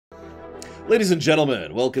Ladies and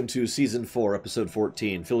gentlemen, welcome to Season 4, Episode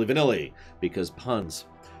 14, Filli Vanilli, because puns.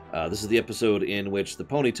 This is the episode in which the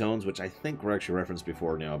pony tones, which I think were actually referenced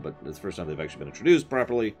before now, but it's the first time they've actually been introduced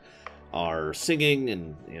properly, are singing,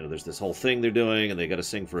 and, you know, there's this whole thing they're doing, and they gotta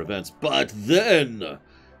sing for events. But then,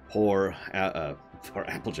 poor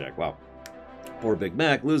Applejack, wow. Poor Big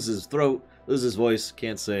Mac loses his throat, loses his voice,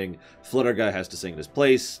 can't sing. Flutter Guy has to sing in his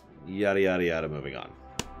place, yada yada yada, moving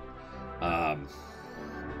on.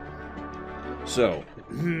 So,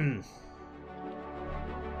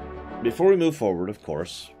 before we move forward, of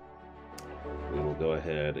course, we will go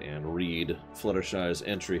ahead and read Fluttershy's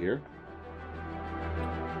entry here.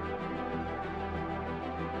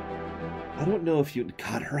 I don't know if you...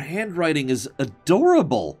 God, her handwriting is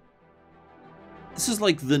adorable! This is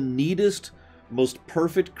like the neatest, most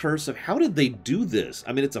perfect cursive. How did they do this?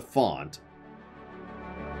 I mean, it's a font.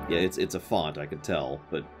 Yeah, it's a font, I can tell.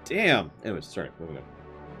 But damn! Anyways, sorry, moving on.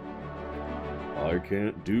 I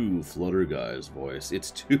can't do Flutter Guy's voice. It's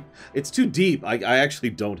too deep. I actually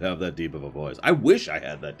don't have that deep of a voice. I wish I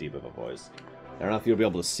had that deep of a voice. I don't know if you'll be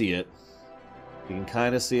able to see it. You can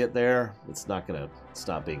kind of see it there. It's not going to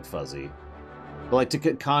stop being fuzzy. But like, to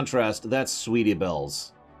contrast, that's Sweetie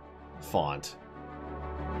Belle's font.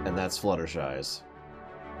 And that's Fluttershy's.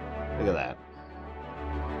 Look at that.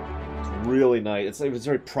 It's really nice. It's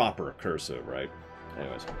very proper cursive, right?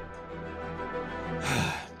 Anyways.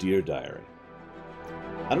 Dear Diary.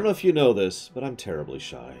 I don't know if you know this, but I'm terribly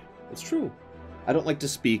shy. It's true. I don't like to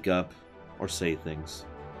speak up, or say things,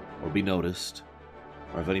 or be noticed,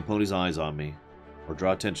 or have any pony's eyes on me, or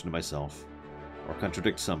draw attention to myself, or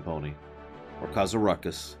contradict some pony, or cause a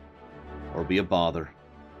ruckus, or be a bother,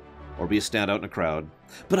 or be a standout in a crowd.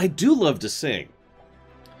 But I do love to sing.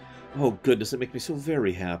 Oh goodness, it makes me so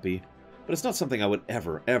very happy. But it's not something I would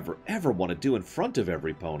ever, ever, ever want to do in front of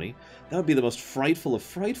every pony. That would be the most frightful of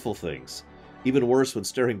frightful things. Even worse than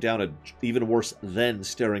staring down a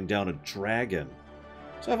dragon.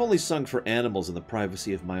 So I've only sung for animals in the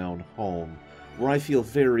privacy of my own home, where I feel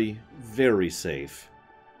very, very safe.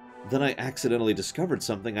 Then I accidentally discovered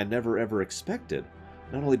something I never ever expected.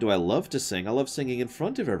 Not only do I love to sing, I love singing in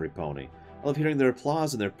front of every pony. I love hearing their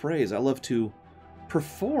applause and their praise. I love to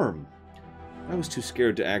perform. I was too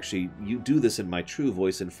scared to actually do this in my true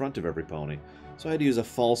voice in front of every pony, so I had to use a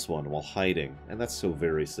false one while hiding, and that's so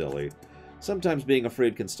very silly. Sometimes being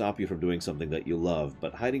afraid can stop you from doing something that you love,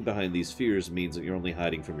 but hiding behind these fears means that you're only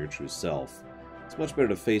hiding from your true self. It's much better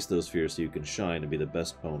to face those fears so you can shine and be the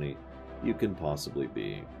best pony you can possibly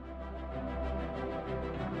be.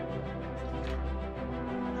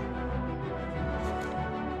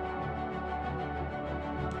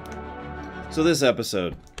 So this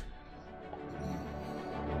episode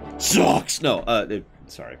sucks! No,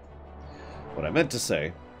 sorry. What I meant to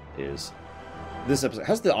say is... This episode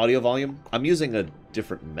has the audio volume. I'm using a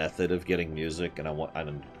different method of getting music,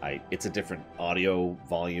 and it's a different audio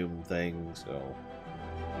volume thing, so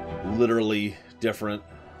literally different.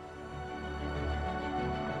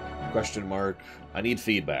 Question mark. I need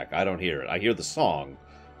feedback. I don't hear it. I hear the song.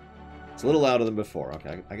 It's a little louder than before.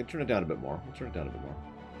 Okay, I can turn it down a bit more. I'll turn it down a bit more.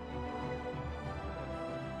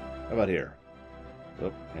 How about here?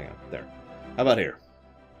 Oh, hang on. There. How about here?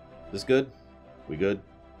 This good? We good?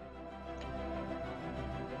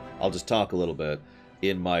 I'll just talk a little bit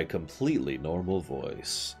in my completely normal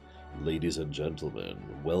voice. Ladies and gentlemen,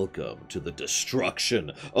 welcome to the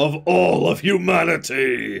destruction of all of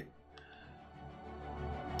humanity!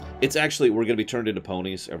 It's actually, we're going to be turned into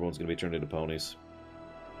ponies. Everyone's going to be turned into ponies.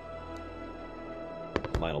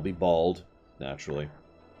 Mine will be bald, naturally.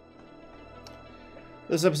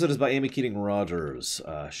 This episode is by Amy Keating Rogers.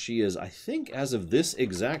 She is, I think, as of this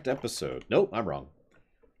exact episode... Nope, I'm wrong.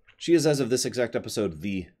 She is, as of this exact episode,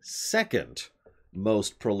 the second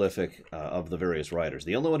most prolific of the various writers.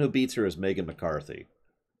 The only one who beats her is Megan McCarthy,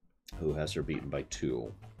 who has her beaten by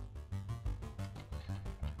 2.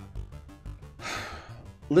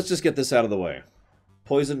 Let's just get this out of the way.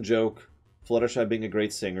 Poison Joke, Fluttershy being a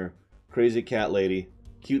great singer, Crazy Cat Lady,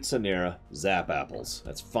 Cute Sanera, Zap Apples.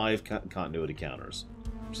 That's 5 continuity counters.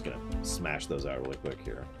 I'm just going to smash those out really quick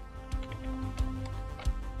here.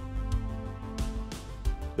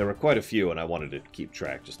 There were quite a few, and I wanted to keep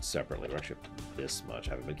track just separately. We're actually this much.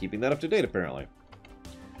 I haven't been keeping that up to date, apparently.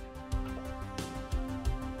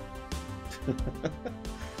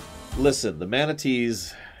 Listen, the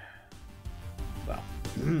manatees... Well.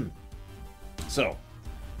 So,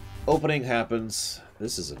 opening happens.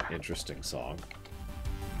 This is an interesting song.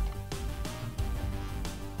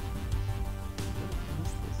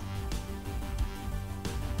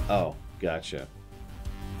 Oh, gotcha.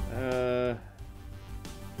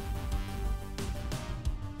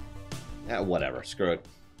 Whatever. Screw it.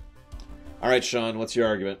 Alright, Sean, what's your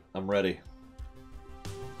argument? I'm ready.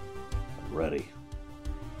 I'm ready.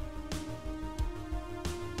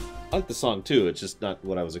 I like the song, too. It's just not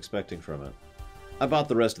what I was expecting from it. I bought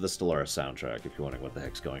the rest of the Stellaris soundtrack, if you're wondering what the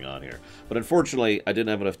heck's going on here. But unfortunately, I didn't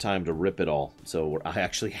have enough time to rip it all. So I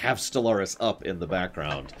actually have Stellaris up in the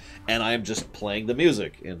background. And I'm just playing the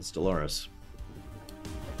music in Stellaris.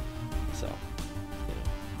 So, you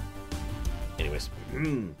know. Anyways.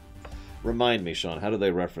 Remind me, Sean, how do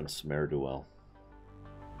they reference Mare Duel?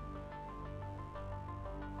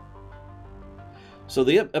 So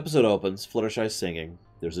the episode opens, Fluttershy singing.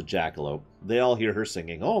 There's a jackalope. They all hear her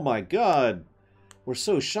singing. Oh my god! We're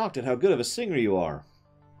so shocked at how good of a singer you are.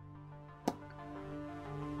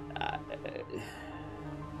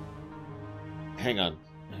 Hang on.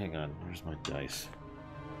 Hang on. Where's my dice?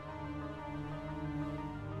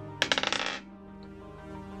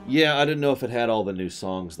 Yeah, I didn't know if it had all the new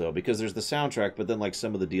songs, though, because there's the soundtrack, but then, like,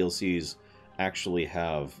 some of the DLCs actually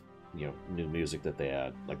have, you know, new music that they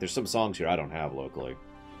add. Like, there's some songs here I don't have locally.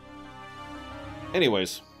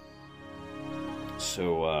 Anyways.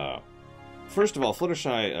 So, first of all,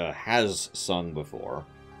 Fluttershy has sung before.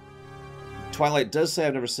 Twilight does say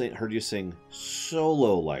I've never heard you sing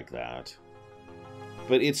solo like that.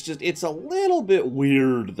 But it's just, it's a little bit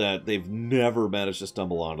weird that they've never managed to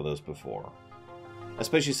stumble onto this before.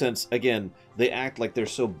 Especially since, again, they act like they're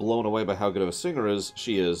so blown away by how good of a singer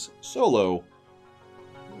she is solo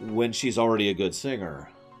when she's already a good singer.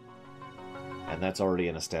 And that's already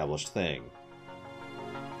an established thing.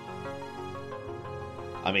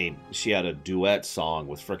 I mean, she had a duet song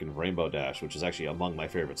with frickin' Rainbow Dash, which is actually among my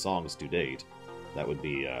favorite songs to date. That would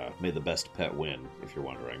be May the Best Pet Win, if you're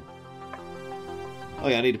wondering. Oh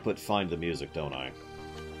yeah, I need to Find the Music, don't I?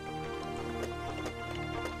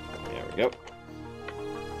 There we go.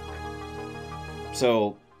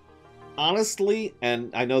 So, honestly,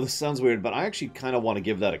 and I know this sounds weird, but I actually kind of want to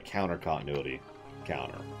give that a counter-continuity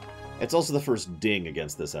counter. It's also the first ding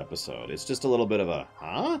against this episode. It's just a little bit of a,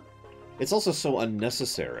 huh? It's also so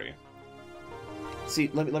unnecessary. See,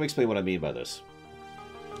 let me explain what I mean by this.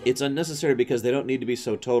 It's unnecessary because they don't need to be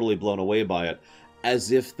so totally blown away by it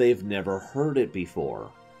as if they've never heard it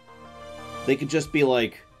before. They could just be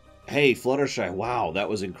like, hey, Fluttershy, wow, that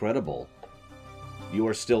was incredible. You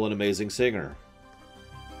are still an amazing singer.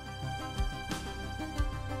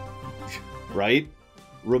 Right?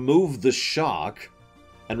 Remove the shock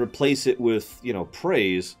and replace it with, you know,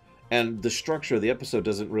 praise, and the structure of the episode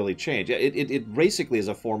doesn't really change. It basically is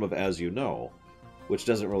a form of as you know, which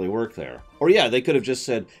doesn't really work there. Or yeah, they could have just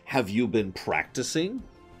said, have you been practicing?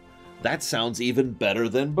 That sounds even better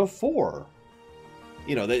than before.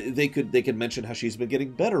 You know, they could mention how she's been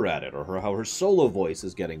getting better at it, or how her solo voice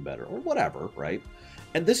is getting better, or whatever, right?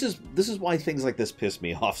 And this is why things like this piss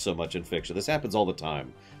me off so much in fiction. This happens all the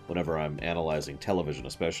time whenever I'm analyzing television,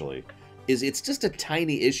 especially. It's just a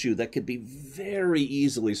tiny issue that could be very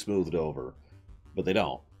easily smoothed over, but they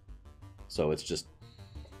don't. So it's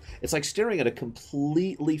like staring at a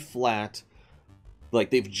completely flat,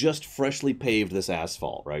 like they've just freshly paved this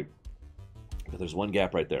asphalt, right? But there's one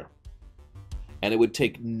gap right there. And it would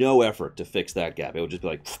take no effort to fix that gap. It would just be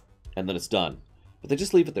like, and then it's done. But they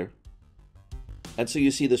just leave it there. And so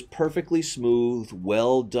you see this perfectly smooth,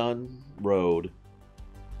 well-done road,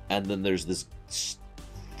 and then there's this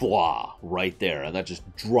flaw right there, and that just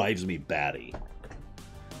drives me batty.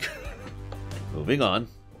 Moving on.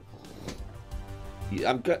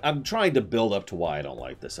 I'm trying to build up to why I don't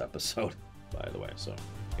like this episode, by the way, so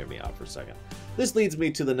hear me out for a second. This leads me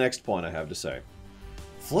to the next point I have to say.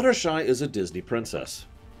 Fluttershy is a Disney princess.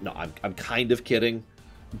 No, I'm kind of kidding,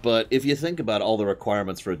 but if you think about all the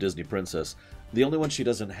requirements for a Disney princess, the only one she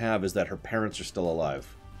doesn't have is that her parents are still alive.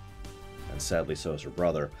 And sadly, so is her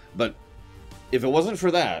brother. But if it wasn't for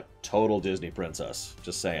that, total Disney princess.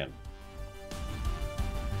 Just saying.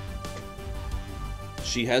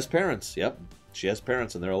 She has parents. Yep. She has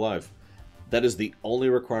parents and they're alive. That is the only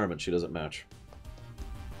requirement she doesn't match.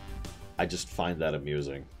 I just find that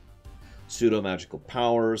amusing. Pseudo-magical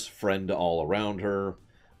powers, friend all around her,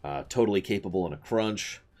 totally capable in a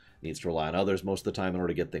crunch, needs to rely on others most of the time in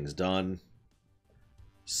order to get things done.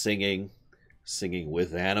 Singing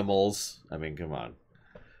with animals. I mean, come on.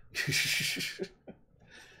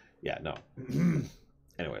 Yeah, no.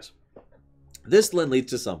 Anyways, this then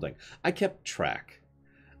leads to something. I kept track.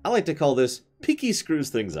 I like to call this Pinky Screws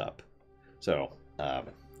Things Up. So,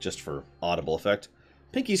 just for audible effect,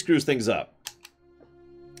 Pinky Screws Things Up.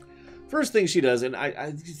 First thing she does, and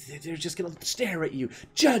they're just going to stare at you,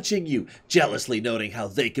 judging you, jealously noting how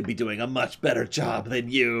they could be doing a much better job than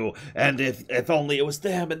you, and if only it was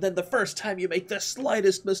them, and then the first time you make the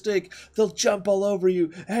slightest mistake, they'll jump all over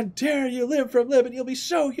you and tear you limb from limb, and you'll be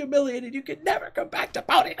so humiliated you can never come back to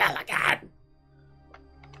Ponyville again.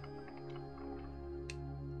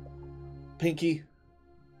 Pinky.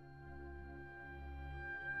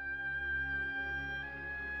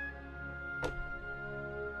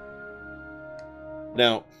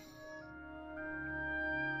 Now,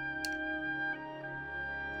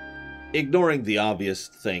 ignoring the obvious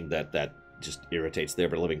thing that just irritates the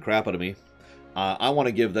ever-living crap out of me, I want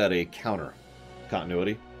to give that a counter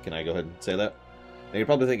continuity. Can I go ahead and say that? Now you're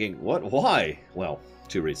probably thinking, what? Why? Well,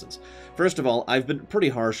 2 reasons. First of all, I've been pretty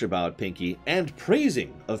harsh about Pinky and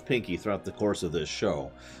praising of Pinky throughout the course of this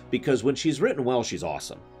show, because when she's written well, she's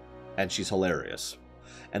awesome, and she's hilarious,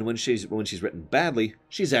 and when she's written badly,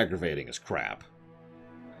 she's aggravating as crap.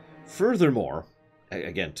 Furthermore,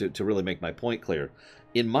 again, to really make my point clear,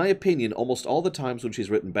 in my opinion, almost all the times when she's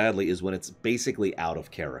written badly is when it's basically out of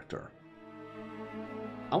character.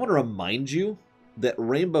 I want to remind you that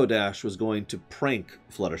Rainbow Dash was going to prank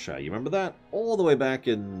Fluttershy. You remember that? All the way back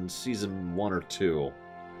in season 1 or 2.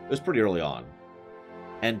 It was pretty early on.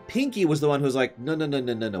 And Pinky was the one who was like, no,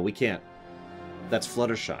 we can't. That's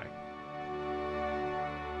Fluttershy.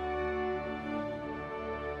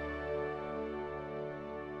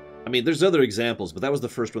 I mean, there's other examples, but that was the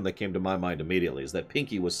first one that came to my mind immediately, is that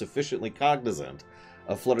Pinky was sufficiently cognizant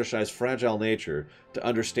of Fluttershy's fragile nature to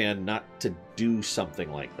understand not to do something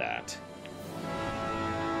like that.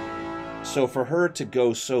 So for her to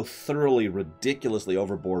go so thoroughly, ridiculously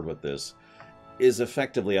overboard with this is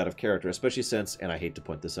effectively out of character, especially since, and I hate to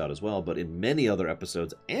point this out as well, but in many other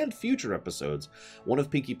episodes and future episodes, one of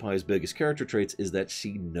Pinkie Pie's biggest character traits is that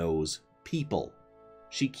she knows people.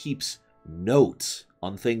 She keeps notes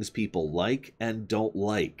on things people like and don't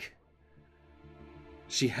like.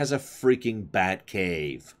 She has a freaking bat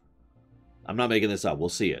cave. I'm not making this up. We'll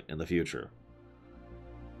see it in the future.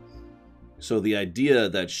 So the idea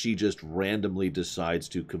that she just randomly decides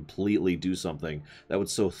to completely do something that would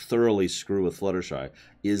so thoroughly screw with Fluttershy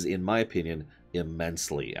is, in my opinion,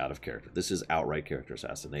 immensely out of character. This is outright character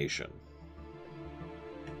assassination.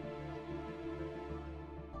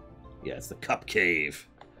 Yeah, it's the Cup Cave.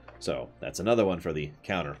 So, that's another one for the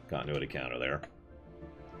continuity counter there.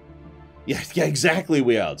 Yeah, exactly,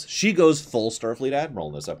 Weouds. She goes full Starfleet Admiral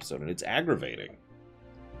in this episode, and it's aggravating.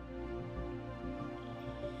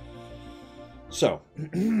 So,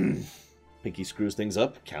 Pinky screws things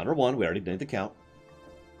up. Counter 1, we already made the count.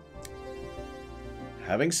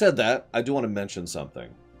 Having said that, I do want to mention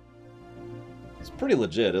something. It's pretty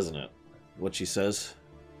legit, isn't it? What she says.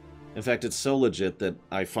 In fact, it's so legit that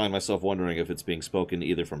I find myself wondering if it's being spoken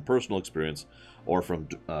either from personal experience or from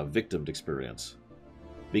victimed experience.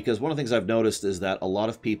 Because one of the things I've noticed is that a lot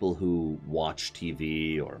of people who watch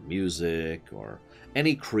TV or music or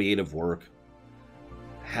any creative work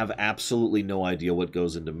have absolutely no idea what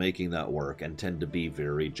goes into making that work and tend to be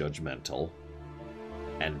very judgmental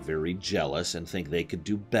and very jealous and think they could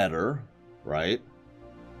do better, right?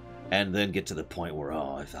 And then get to the point where,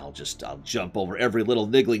 oh, I'll jump over every little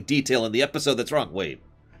niggling detail in the episode that's wrong. Wait.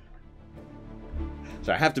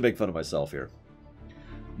 So I have to make fun of myself here.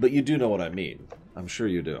 But you do know what I mean. I'm sure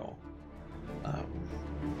you do.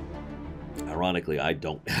 Ironically, I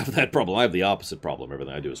don't have that problem. I have the opposite problem.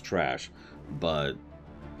 Everything I do is trash. But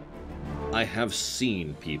I have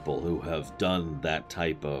seen people who have done that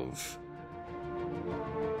type of...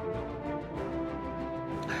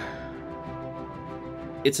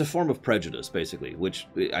 It's a form of prejudice, basically, which,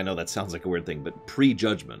 I know that sounds like a weird thing, but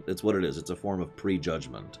prejudgment. It's what it is. It's a form of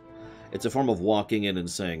prejudgment. It's a form of walking in and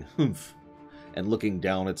saying, humph, and looking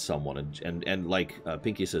down at someone, and like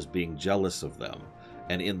Pinky says, being jealous of them.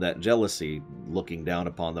 And in that jealousy, looking down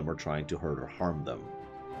upon them or trying to hurt or harm them.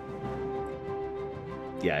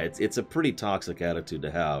 Yeah, it's a pretty toxic attitude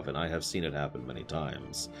to have, and I have seen it happen many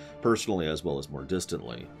times, personally as well as more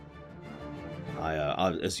distantly.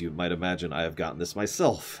 As you might imagine, I have gotten this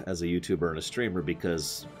myself as a YouTuber and a streamer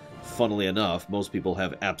because, funnily enough, most people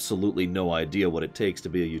have absolutely no idea what it takes to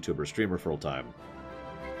be a YouTuber streamer full time.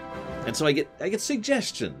 And so I get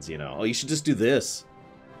suggestions, you know, oh, you should just do this.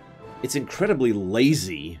 It's incredibly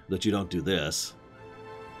lazy that you don't do this.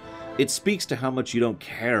 It speaks to how much you don't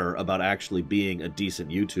care about actually being a decent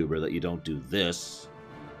YouTuber that you don't do this,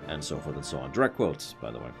 and so forth and so on. Direct quotes, by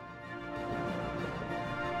the way.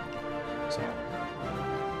 So,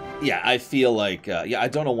 yeah, I feel like, yeah, I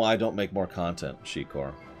don't know why I don't make more content,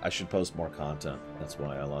 Shikor. I should post more content. That's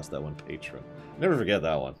why I lost that one patron. Never forget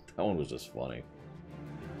that one. That one was just funny.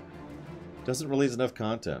 Doesn't release enough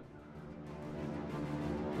content.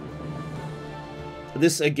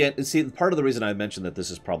 This, again, see, part of the reason I mentioned that this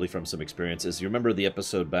is probably from some experience is you remember the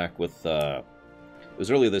episode back with, it was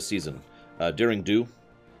earlier this season, Daring Do,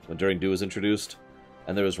 when Daring Do was introduced,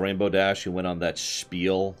 and there was Rainbow Dash who went on that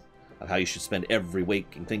spiel of how you should spend every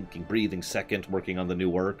waking, thinking, breathing second working on the new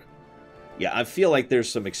work. Yeah, I feel like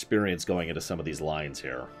there's some experience going into some of these lines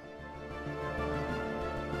here.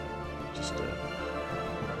 Just a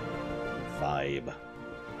vibe.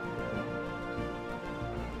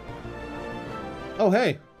 Oh,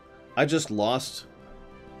 hey! I just lost...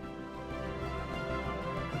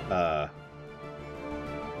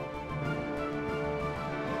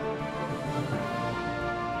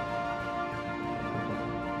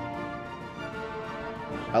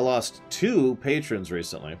 I lost 2 patrons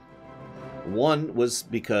recently. One was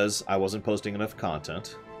because I wasn't posting enough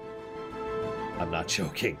content. I'm not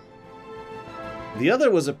joking. The other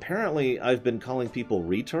was apparently I've been calling people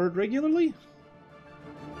retard regularly,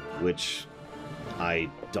 which I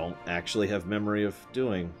don't actually have memory of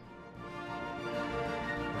doing. So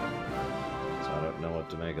I don't know what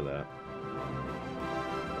to make of that.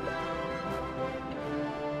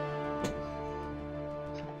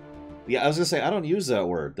 Yeah, I was gonna say, I don't use that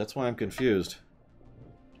word. That's why I'm confused.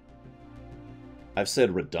 I've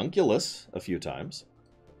said redunculous a few times.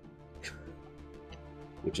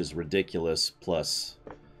 Which is ridiculous plus...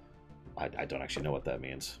 I don't actually know what that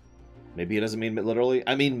means. Maybe it doesn't mean literally.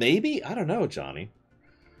 I mean, maybe? I don't know, Johnny.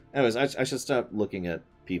 Anyways, I should stop looking at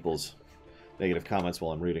people's negative comments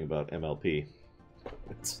while I'm reading about MLP.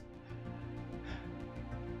 It's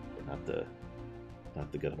not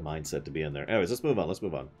the good mindset to be in there. Anyways, let's move on. Let's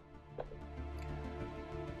move on.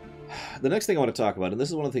 The next thing I want to talk about, and this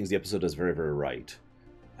is one of the things the episode does very, very right,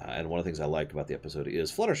 and one of the things I like about the episode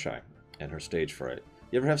is Fluttershy and her stage fright.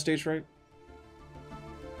 You ever have stage fright?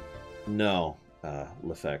 No,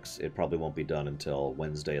 Lefex. It probably won't be done until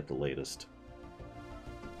Wednesday at the latest.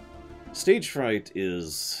 Stage fright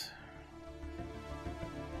is...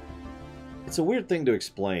 it's a weird thing to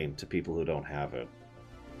explain to people who don't have it.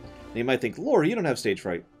 And you might think, Laura, you don't have stage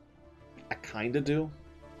fright. I kind of do.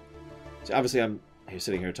 So obviously, I'm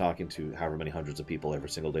sitting here talking to however many hundreds of people every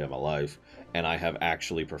single day of my life, and I have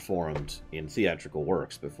actually performed in theatrical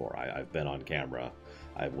works before. I've been on camera.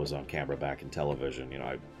 I was on camera back in television. You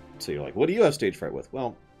know, so you're like, what do you have stage fright with?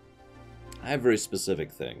 Well, I have very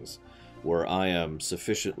specific things where I am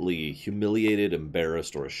sufficiently humiliated,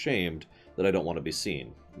 embarrassed, or ashamed that I don't want to be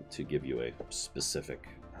seen. To give you a specific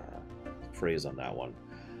phrase on that one.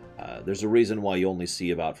 There's a reason why you only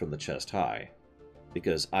see about from the chest high,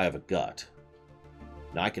 because I have a gut.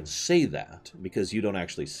 Now, I can say that because you don't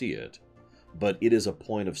actually see it, but it is a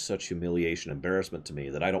point of such humiliation and embarrassment to me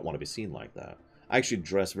that I don't want to be seen like that. I actually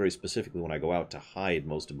dress very specifically when I go out to hide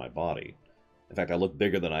most of my body. In fact, I look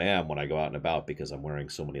bigger than I am when I go out and about because I'm wearing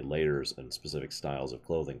so many layers and specific styles of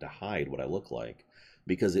clothing to hide what I look like,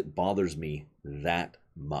 because it bothers me that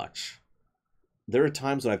much. There are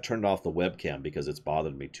times when I've turned off the webcam because it's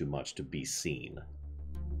bothered me too much to be seen.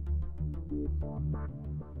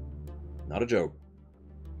 Not a joke.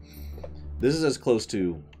 This is as close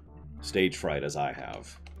to stage fright as I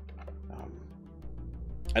have.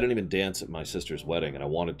 I didn't even dance at my sister's wedding, and I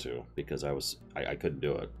wanted to because I couldn't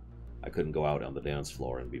do it. I couldn't go out on the dance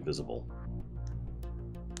floor and be visible.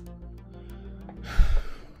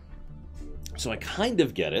 So I kind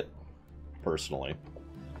of get it, personally.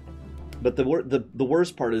 But the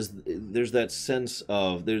worst part is there's that sense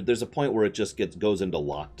of there's a point where it just goes into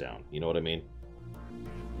lockdown. You know what I mean?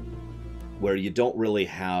 Where you don't really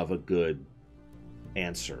have a good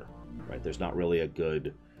answer, right? There's not really a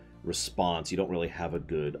good response. You don't really have a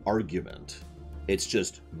good argument. It's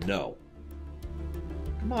just no.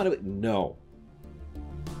 Come on, no.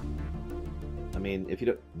 I mean, if you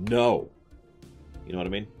don't, no. You know what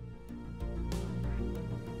I mean?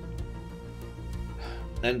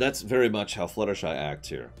 And that's very much how Fluttershy acts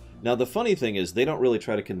here. Now, the funny thing is, they don't really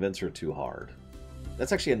try to convince her too hard.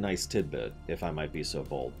 That's actually a nice tidbit, if I might be so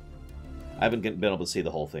bold. I haven't been able to see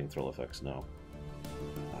the whole thing, Thrill Effects, no.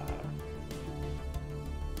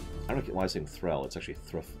 I don't know why I'm saying Threll. It's actually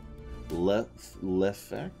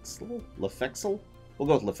Lefexel? Lefexel? We'll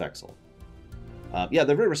go with Lefexel. Yeah,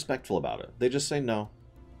 they're very respectful about it. They just say, no,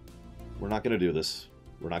 we're not going to do this.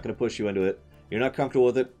 We're not going to push you into it. You're not comfortable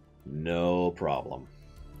with it? No problem.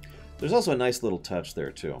 There's also a nice little touch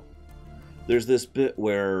there, too. There's this bit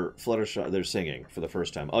where Fluttershy, they're singing for the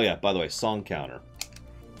first time. Oh, yeah, by the way, song counter.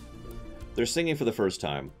 They're singing for the first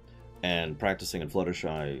time and practicing, and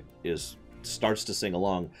Fluttershy starts to sing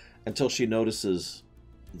along until she notices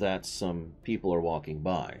that some people are walking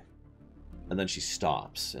by. And then she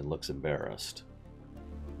stops and looks embarrassed.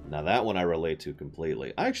 Now that one I relate to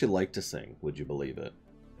completely. I actually like to sing, would you believe it?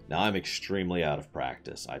 Now I'm extremely out of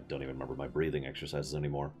practice. I don't even remember my breathing exercises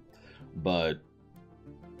anymore. But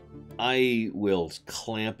I will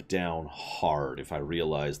clamp down hard if I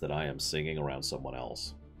realize that I am singing around someone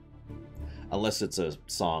else. Unless it's a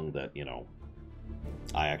song that, you know,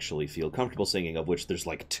 I actually feel comfortable singing, of which there's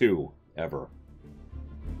like 2 ever.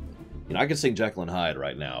 You know, I can sing Jekyll and Hyde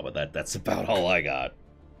right now, but that's about all I got.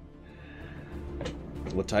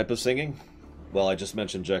 What type of singing? Well, I just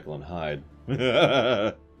mentioned Jekyll and Hyde.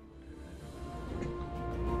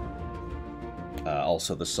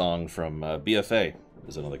 Also, the song from BFA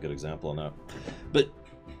is another good example of that. But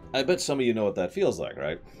I bet some of you know what that feels like,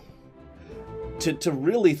 right? To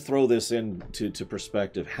really throw this into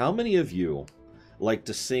perspective, how many of you like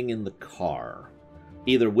to sing in the car,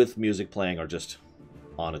 either with music playing or just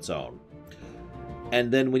on its own?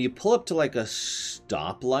 And then when you pull up to like a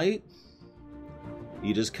stoplight,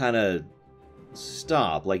 you just kind of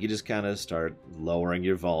stop. Like, you just kind of start lowering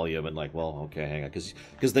your volume and like, well, okay, hang on.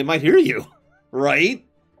 Because they might hear you, right?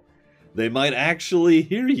 They might actually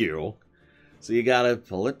hear you. So you got to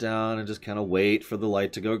pull it down and just kind of wait for the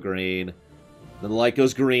light to go green. Then the light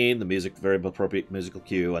goes green, the music, very appropriate musical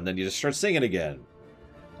cue, and then you just start singing again.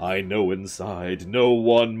 I know inside no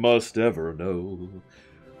one must ever know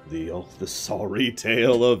the sorry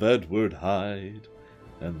tale of Edward Hyde,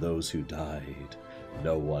 and those who died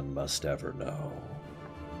no one must ever know.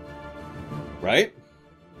 Right?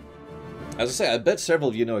 As I say, I bet several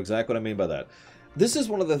of you know exactly what I mean by that. This is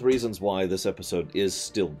one of the reasons why this episode is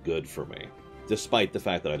still good for me, despite the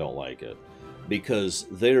fact that I don't like it. Because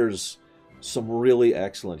there's some really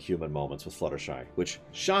excellent human moments with Fluttershy, which,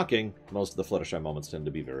 shocking, most of the Fluttershy moments tend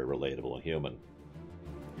to be very relatable and human.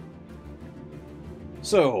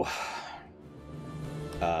 So,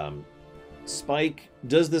 Spike,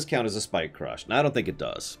 does this count as a Spike crush? Now, I don't think it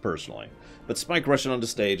does, personally. But Spike rushing onto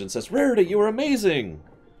stage and says, Rarity, you were amazing!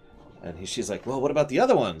 And she's like, well, what about the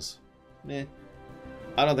other ones? Meh.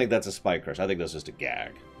 I don't think that's a Spike crush. I think that's just a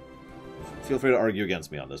gag. Feel free to argue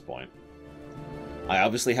against me on this point. I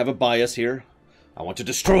obviously have a bias here. I want to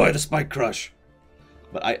destroy the Spike crush.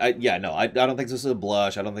 But yeah, no, I don't think this is a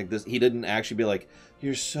blush. I don't think this, he didn't actually be like,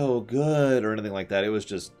 you're so good, or anything like that. It was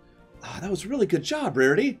just, oh, that was a really good job,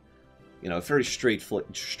 Rarity. You know, very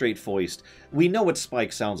straight-voiced. We know what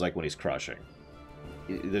Spike sounds like when he's crushing.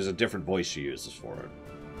 There's a different voice she uses for it.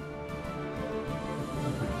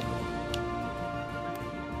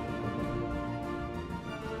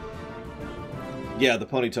 Yeah, the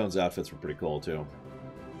Ponytones outfits were pretty cool, too.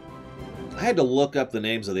 I had to look up the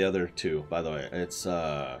names of the other 2, by the way. It's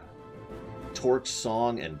Torch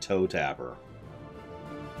Song and Toe Tapper.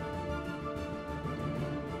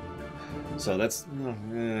 So that's...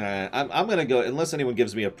 I'm going to go... Unless anyone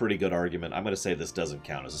gives me a pretty good argument, I'm going to say this doesn't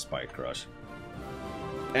count as a Spike crush.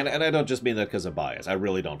 And I don't just mean that because of bias. I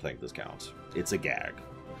really don't think this counts. It's a gag.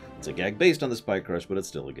 It's a gag based on the Spike crush, but it's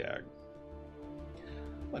still a gag.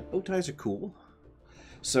 What? Bow ties are cool?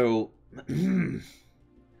 So...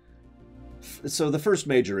 So the first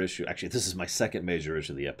major issue... Actually, this is my second major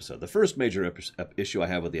issue of the episode. The first major issue I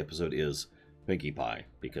have with the episode is Pinkie Pie,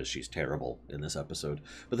 because she's terrible in this episode.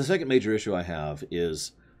 But the second major issue I have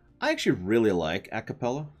is I actually really like a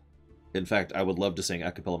cappella. In fact, I would love to sing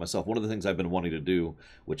a cappella myself. One of the things I've been wanting to do,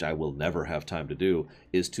 which I will never have time to do,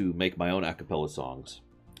 is to make my own a cappella songs.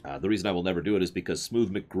 The reason I will never do it is because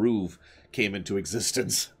Smooth McGroove came into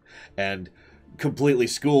existence and completely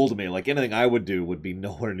schooled me. Like, anything I would do would be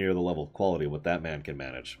nowhere near the level of quality of what that man can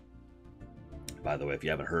manage. By the way, if you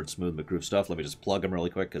haven't heard Smooth McGroove stuff, let me just plug him really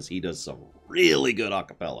quick, because he does some really good a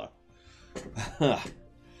cappella.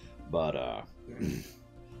 But,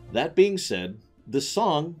 that being said, the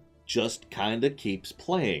song just kind of keeps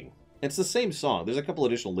playing. It's the same song. There's a couple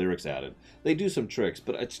additional lyrics added. They do some tricks,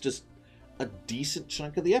 but it's just a decent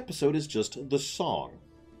chunk of the episode is just the song.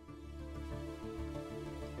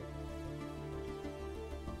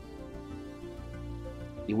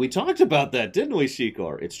 We talked about that, didn't we,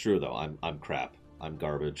 Shikor? It's true, though. I'm crap. I'm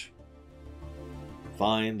garbage.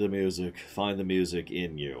 Find the music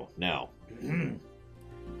in you. Now,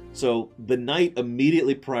 so the night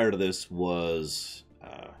immediately prior to this was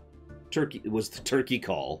the turkey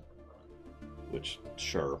call, which,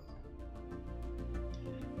 sure.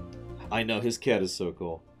 I know, his cat is so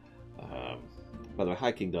cool. By the way,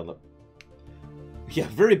 hi, King Dunlop. Yeah,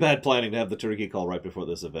 very bad planning to have the turkey call right before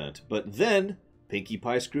this event. But then Pinkie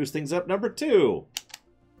Pie screws things up number 2.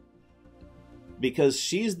 Because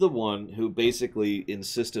she's the one who basically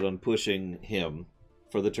insisted on pushing him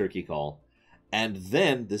for the turkey call. And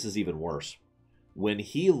then, this is even worse, when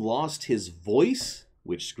he lost his voice,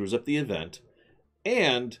 which screws up the event,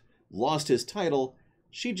 and lost his title,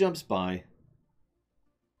 she jumps by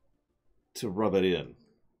to rub it in.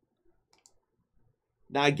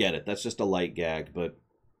 Now, I get it. That's just a light gag, but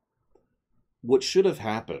what should have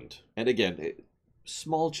happened, and again,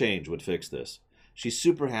 small change would fix this. She's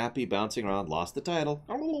super happy, bouncing around, lost the title.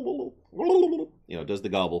 You know, does the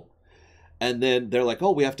gobble. And then they're like,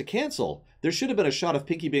 oh, we have to cancel. There should have been a shot of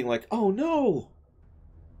Pinky being like, oh, no.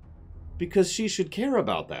 Because she should care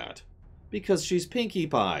about that. Because she's Pinkie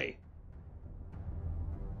Pie.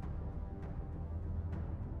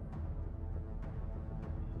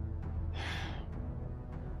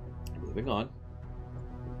 Moving on.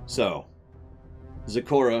 So,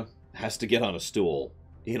 Zecora has to get on a stool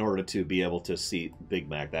in order to be able to see Big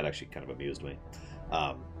Mac. That actually kind of amused me.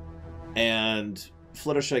 And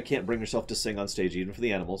Fluttershy can't bring herself to sing on stage, even for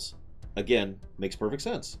the animals. Again, makes perfect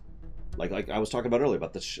sense. Like I was talking about earlier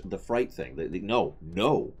about the fright thing.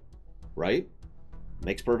 No, right?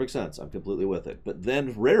 Makes perfect sense. I'm completely with it. But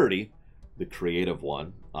then Rarity, the creative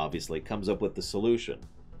one, obviously, comes up with the solution.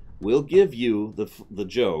 We'll give you the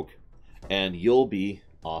joke, and you'll be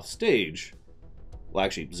off stage. Well,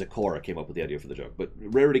 actually, Zecora came up with the idea for the joke, but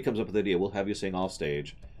Rarity comes up with the idea. We'll have you sing off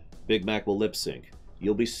stage. Big Mac will lip sync.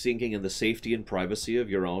 You'll be singing in the safety and privacy of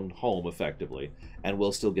your own home, effectively, and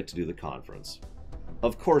we'll still get to do the conference.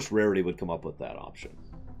 Of course, Rarity would come up with that option.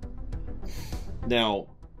 Now,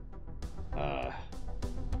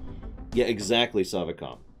 yeah, exactly,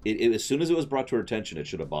 Savicom. As soon as it was brought to her attention, it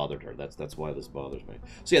should have bothered her. That's why this bothers me.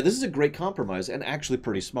 So yeah, this is a great compromise and actually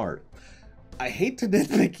pretty smart. I hate to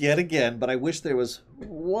nitpick yet again, but I wish there was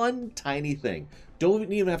one tiny thing.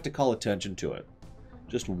 Don't even have to call attention to it.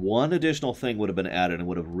 Just one additional thing would have been added and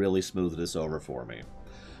would have really smoothed this over for me.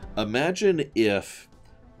 Imagine if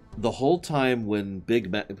the whole time when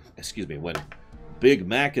Big Mac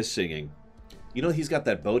is singing, you know he's got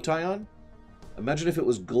that bow tie on? Imagine if it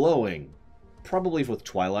was glowing, probably with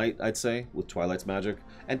Twilight, I'd say, with Twilight's magic.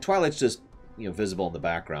 And Twilight's just, you know, visible in the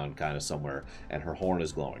background kind of somewhere, and her horn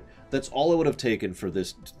is glowing. That's all it would have taken for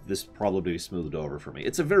this probably to be smoothed over for me.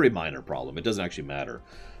 It's a very minor problem. It doesn't actually matter.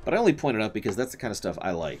 But I only point it out because that's the kind of stuff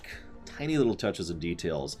I like. Tiny little touches and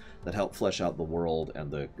details that help flesh out the world and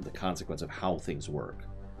the consequence of how things work.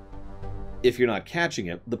 If you're not catching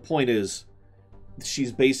it, the point is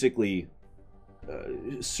she's basically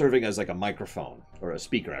serving as like a microphone, or a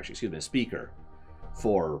speaker, actually, excuse me, a speaker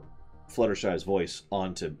for Fluttershy's voice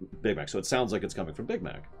onto Big Mac. So it sounds like it's coming from Big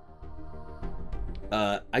Mac.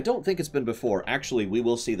 I don't think it's been before. Actually, we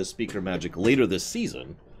will see the speaker magic later this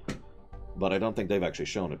season, but I don't think they've actually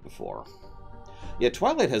shown it before. Yeah,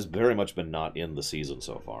 Twilight has very much been not in the season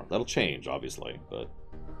so far. That'll change, obviously, but...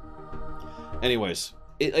 Anyways,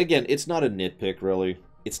 again, it's not a nitpick, really.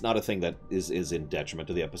 It's not a thing that is in detriment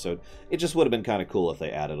to the episode. It just would have been kind of cool if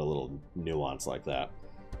they added a little nuance like that.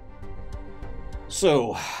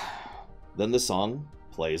 So, then the song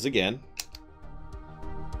plays again.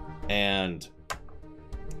 And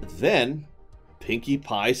then Pinkie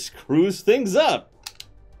Pie screws things up.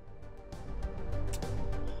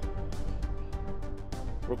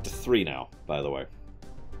 We're up to 3 now, by the way.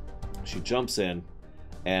 She jumps in,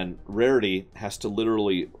 and Rarity has to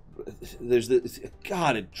literally... There's this...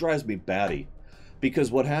 God, it drives me batty. Because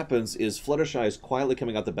what happens is Fluttershy is quietly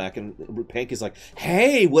coming out the back, and Pinkie's like,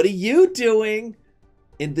 hey, what are you doing?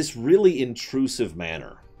 In this really intrusive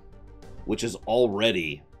manner. Which is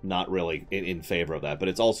already not really in favor of that, but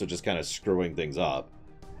it's also just kind of screwing things up.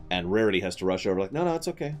 And Rarity has to rush over like, no, it's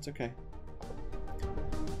okay, it's okay.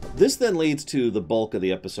 This then leads to the bulk of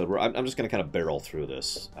the episode, where I'm just going to kind of barrel through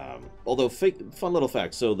this. Although, fun little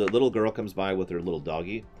fact. So the little girl comes by with her little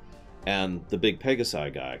doggy, and the big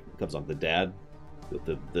Pegasi guy comes on, the dad.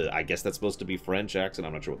 I guess that's supposed to be French accent.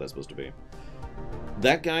 I'm not sure what that's supposed to be.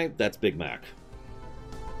 That guy, that's Big Mac.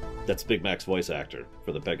 That's Big Mac's voice actor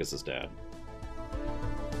for the Pegasus Dad.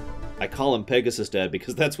 I call him Pegasus Dad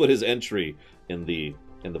because that's what his entry in the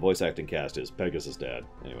voice acting cast is, Pegasus Dad.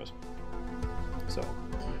 Anyways. So...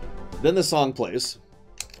 Then the song plays.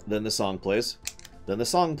 Then the song plays. Then the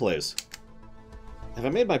song plays. Have I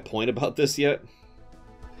made my point about this yet?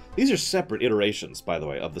 These are separate iterations, by the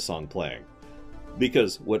way, of the song playing.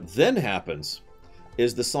 Because what then happens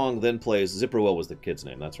is the song then plays... Zipperwell was the kid's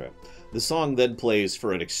name, that's right. The song then plays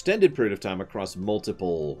for an extended period of time across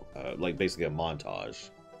multiple, like basically a montage.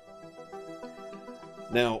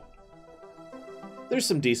 Now, there's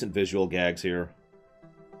some decent visual gags here.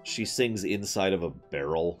 She sings inside of a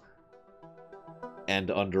barrel. And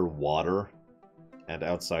underwater, and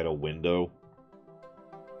outside a window.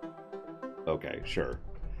 Okay, sure.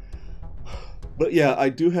 But yeah, I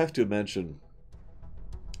do have to mention,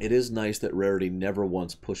 It is nice that Rarity never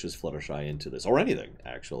once pushes Fluttershy into this, or anything,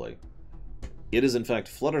 actually. It is, in fact,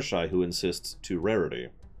 Fluttershy who insists to Rarity.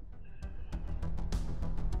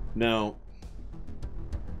 Now,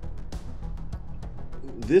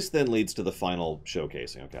 this then leads to the final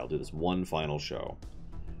showcasing. Okay, I'll do this one final show.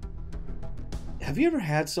 Have you ever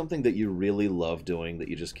had something that you really love doing that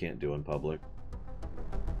you just can't do in public?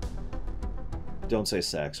 Don't say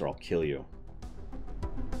sex or I'll kill you.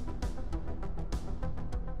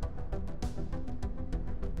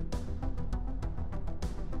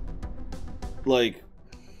 Like,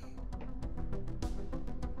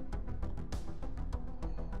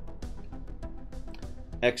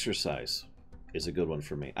 exercise is a good one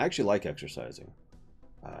for me. I actually like exercising.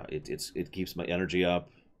 It keeps my energy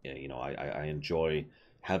up. You know, I enjoy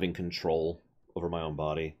having control over my own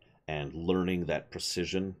body and learning that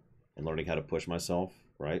precision and learning how to push myself,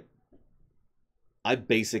 right? I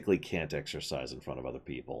basically can't exercise in front of other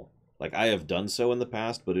people. Like, I have done so in the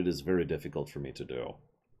past, but it is very difficult for me to do.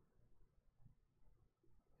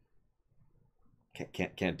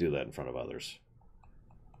 Can't do that in front of others.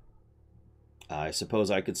 I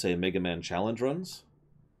suppose I could say Mega Man challenge runs.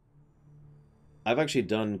 I've actually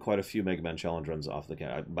done quite a few Mega Man challenge runs off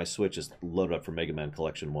the... My Switch is loaded up for Mega Man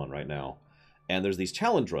Collection 1 right now. And there's these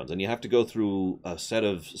challenge runs, and you have to go through a set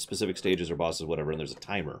of specific stages or bosses, whatever, and there's a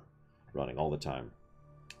timer running all the time.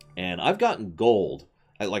 And I've gotten gold.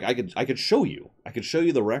 I could show you. I could show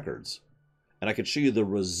you the records. And I could show you the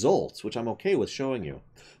results, which I'm okay with showing you.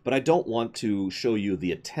 But I don't want to show you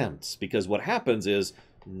the attempts, because what happens is...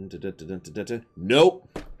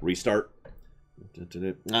 Nope. Restart.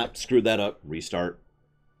 Screwed that up. Restart.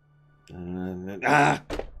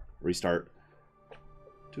 Restart.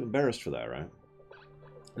 Too embarrassed for that, right?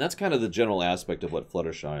 And that's kind of the general aspect of what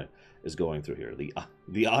Fluttershy is going through here.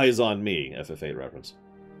 The eyes on me, FF8 reference.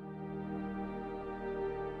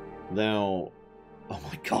 Now... Oh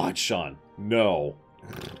my god, Sean. No.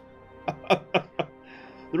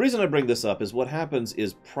 The reason I bring this up is what happens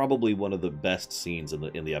is probably one of the best scenes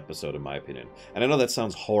in the episode, in my opinion. And I know that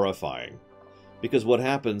sounds horrifying, because what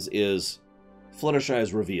happens is Fluttershy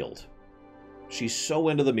is revealed. She's so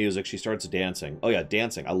into the music, she starts dancing. Oh yeah,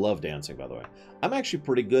 dancing. I love dancing, by the way. I'm actually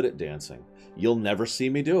pretty good at dancing. You'll never see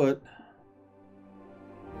me do it.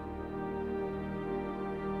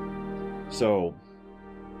 So,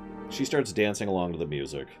 she starts dancing along to the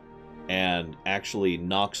music and actually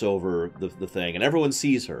knocks over the thing, and everyone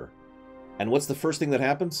sees her. And what's the first thing that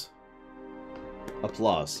happens?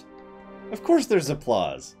 Applause. Of course there's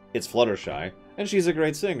applause. It's Fluttershy, and she's a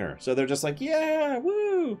great singer. So they're just like, yeah,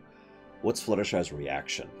 woo! What's Fluttershy's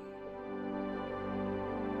reaction?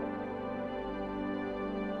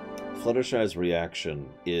 Fluttershy's reaction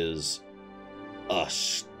is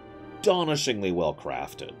astonishingly well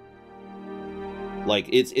crafted. Like,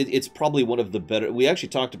 it's probably one of the better... We actually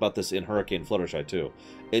talked about this in Hurricane Fluttershy, too.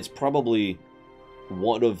 It's probably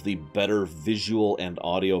one of the better visual and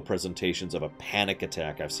audio presentations of a panic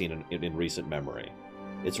attack I've seen in recent memory.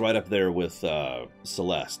 It's right up there with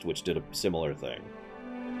Celeste, which did a similar thing.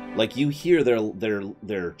 Like, you hear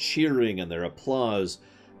their cheering and their applause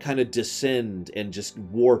kind of descend and just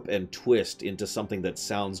warp and twist into something that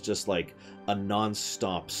sounds just like a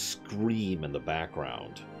non-stop scream in the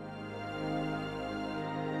background.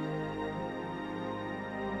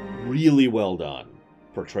 Really well done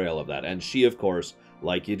portrayal of that. And she, of course,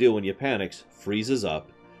 like you do when you panic, freezes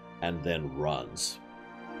up and then runs.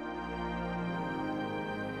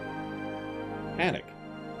 Panic.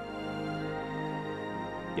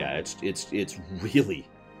 Yeah, it's really,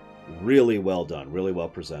 really well done, really well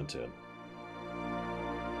presented.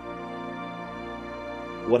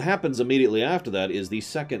 What happens immediately after that is the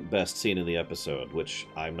second best scene in the episode, which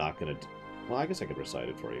I'm not going to... Well, I guess I could recite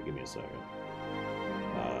it for you. Give me a second.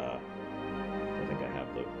 I think I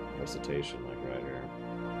have the recitation, like, right here.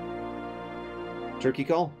 Turkey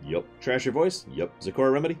call? Yup. Trash your voice? Yup.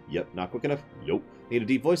 Zakora remedy? Yup. Not quick enough? Yup. Need a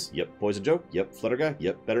deep voice? Yep. Poison joke? Yep. Flutter guy?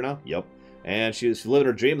 Yep. Better now? Yep. And she's living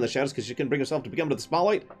her dream in the shadows because she couldn't bring herself to become to the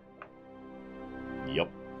spotlight?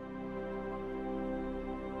 Yep.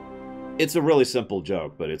 It's a really simple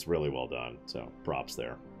joke, but it's really well done. So, props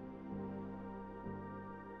there.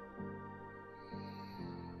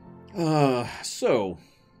 So...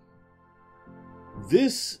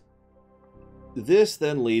 This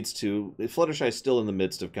then leads to... Fluttershy's still in the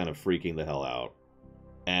midst of kind of freaking the hell out.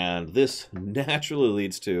 And this naturally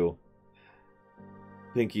leads to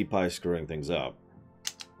Pinkie Pie screwing things up.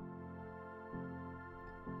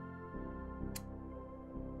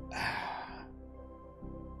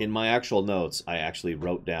 In my actual notes, I actually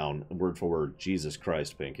wrote down, word for word, Jesus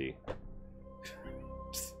Christ, Pinkie.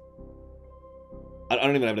 I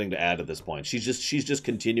don't even have anything to add at this point. She's just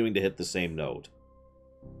continuing to hit the same note.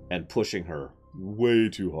 And pushing her way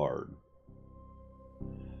too hard.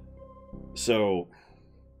 So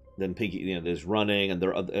then Pinky, you know, is running,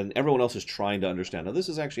 and everyone else is trying to understand. Now, this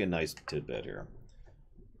is actually a nice tidbit here.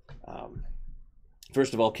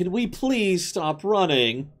 First of all, can we please stop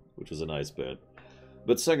running? Which was a nice bit.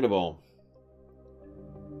 But second of all,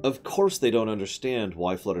 of course they don't understand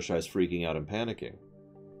why Fluttershy's freaking out and panicking.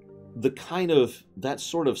 That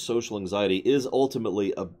sort of social anxiety is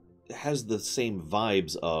ultimately has the same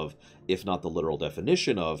vibes of, if not the literal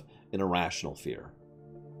definition of, an irrational fear.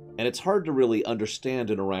 And it's hard to really understand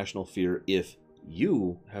an irrational fear if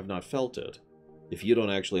you have not felt it. If you don't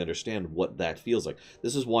actually understand what that feels like.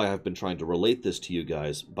 This is why I've been trying to relate this to you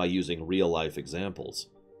guys by using real-life examples.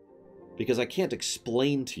 Because I can't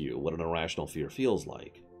explain to you what an irrational fear feels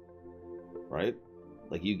like. Right?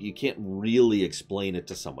 Like, you can't really explain it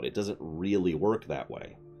to somebody. It doesn't really work that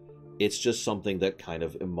way. It's just something that kind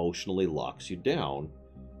of emotionally locks you down,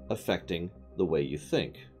 affecting the way you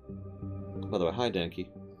think. By the way, hi, Danky.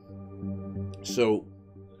 So,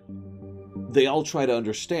 they all try to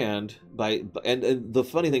understand, and the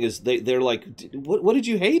funny thing is, they're like, what did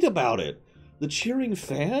you hate about it? The cheering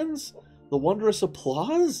fans? The wondrous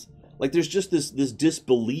applause? Like, there's just this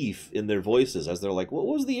disbelief in their voices as they're like, what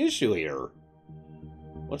was the issue here?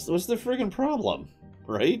 What's the friggin' problem?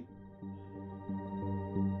 Right?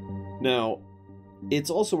 Now, it's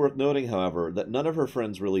also worth noting, however, that none of her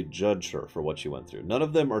friends really judge her for what she went through. None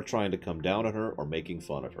of them are trying to come down on her or making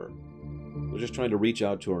fun of her. They're just trying to reach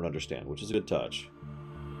out to her and understand, which is a good touch.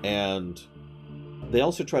 And they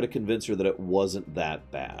also try to convince her that it wasn't that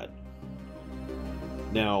bad.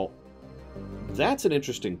 Now, that's an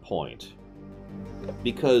interesting point,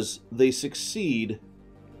 because they succeed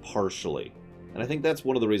partially. And I think that's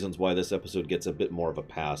one of the reasons why this episode gets a bit more of a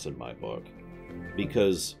pass in my book.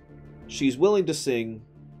 Because she's willing to sing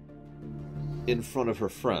in front of her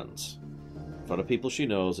friends, in front of people she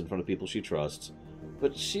knows, in front of people she trusts,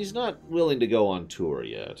 but she's not willing to go on tour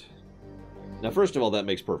yet. Now, first of all, that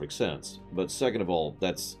makes perfect sense, but second of all,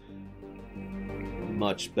 that's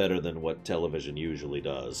much better than what television usually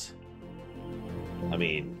does. I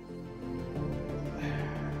mean,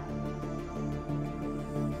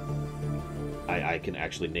 I can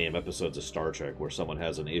actually name episodes of Star Trek where someone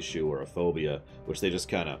has an issue or a phobia, which they just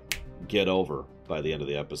kind of get over by the end of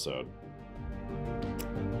the episode.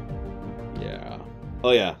 Yeah.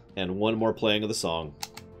 Oh yeah, and one more playing of the song.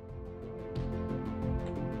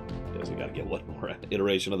 Guess we gotta get one more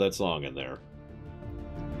iteration of that song in there.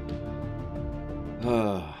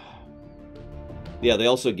 Yeah, they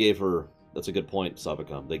also gave her... That's a good point,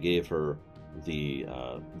 Savakam. They gave her the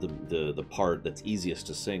part that's easiest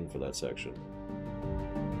to sing for that section.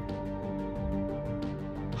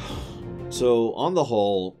 So, on the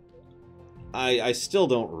whole, I still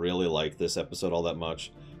don't really like this episode all that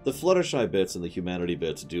much. The Fluttershy bits and the humanity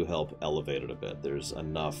bits do help elevate it a bit. There's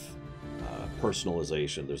enough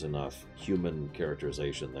personalization, there's enough human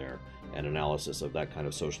characterization there, and analysis of that kind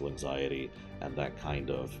of social anxiety and that kind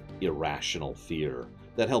of irrational fear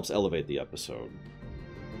that helps elevate the episode.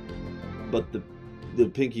 But the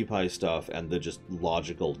Pinkie Pie stuff and the just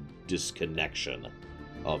logical disconnection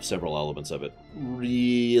of several elements of it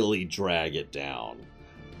really drag it down.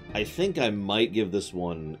 I think I might give this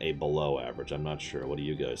one a below average. I'm not sure. What do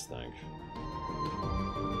you guys think?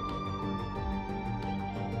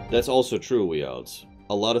 That's also true, Weouts.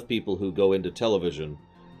 A lot of people who go into television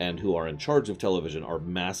and who are in charge of television are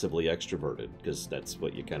massively extroverted, because that's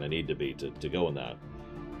what you kind of need to be to go in that.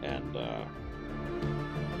 And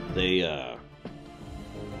they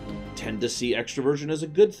tend to see extroversion as a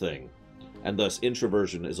good thing, and thus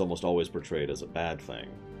introversion is almost always portrayed as a bad thing,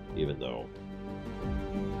 even though...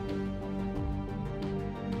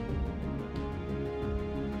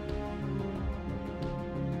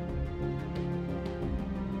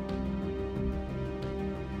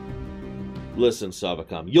 Listen,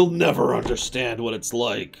 Savakam, you'll never understand what it's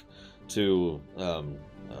like to, to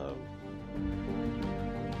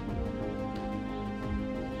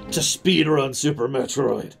speedrun Super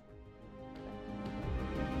Metroid.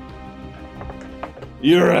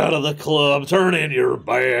 You're out of the club. Turn in your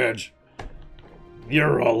badge.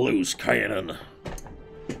 You're a loose cannon.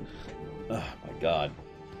 Oh, my God.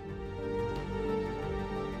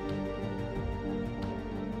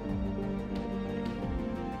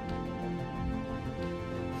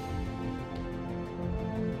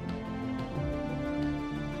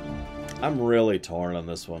 I'm really torn on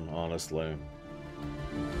this one, honestly.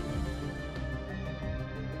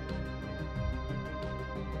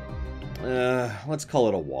 Let's call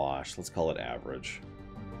it a wash. Let's call it average.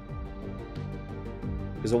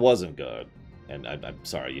 Because it wasn't good. And I'm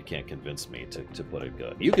sorry, you can't convince me to put it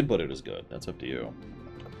good. You can put it as good. That's up to you.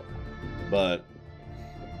 But...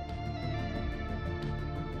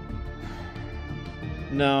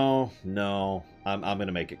 No. I'm going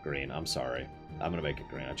to make it green. I'm sorry. I'm going to make it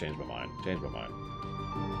green. I changed my mind.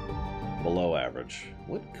 Below average.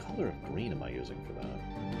 What color of green am I using for that?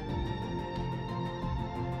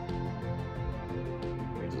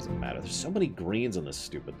 It doesn't matter. There's so many greens on this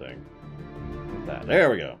stupid thing. That. There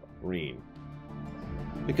we go. Green.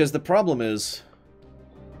 Because the problem is,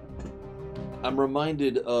 I'm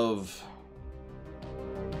reminded of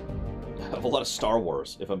a lot of Star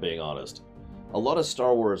Wars, if I'm being honest. A lot of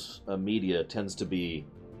Star Wars media tends to be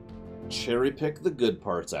cherry-pick the good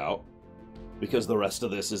parts out, because the rest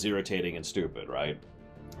of this is irritating and stupid, right?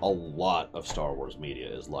 A lot of Star Wars media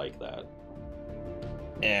is like that.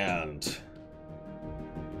 And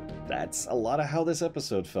that's a lot of how this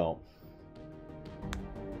episode felt.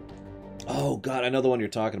 Oh, God, I know the one you're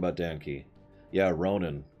talking about, Danke. Yeah,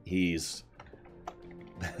 Ronan. He's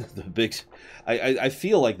the big... I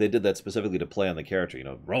feel like they did that specifically to play on the character. You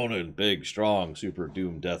know, Ronan, big, strong, super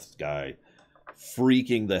doom death guy,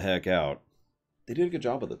 freaking the heck out. They did a good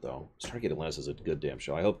job with it, though. Stargate Atlantis is a good damn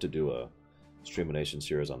show. I hope to do a Streamination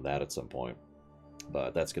series on that at some point.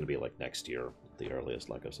 But that's going to be like next year, at the earliest,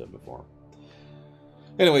 like I've said before.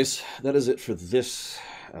 Anyways, that is it for this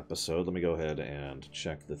episode. Let me go ahead and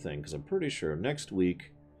check the thing, because I'm pretty sure next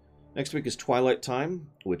week is Twilight Time,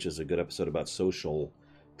 which is a good episode about social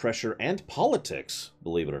pressure and politics,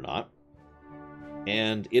 believe it or not.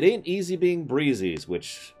 And It Ain't Easy Being Breezies,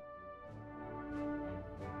 which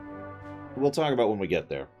we'll talk about when we get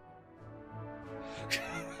there.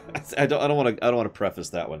 I don't want to preface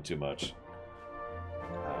that one too much.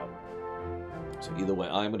 So either way,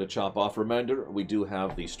 I'm going to chop off. Reminder, we do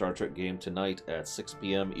have the Star Trek game tonight at 6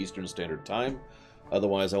 p.m. Eastern Standard Time.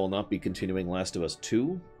 Otherwise, I will not be continuing Last of Us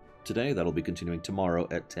 2 today. That'll be continuing tomorrow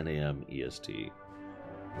at 10 a.m. EST.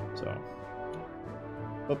 So,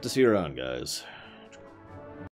 hope to see you around, guys.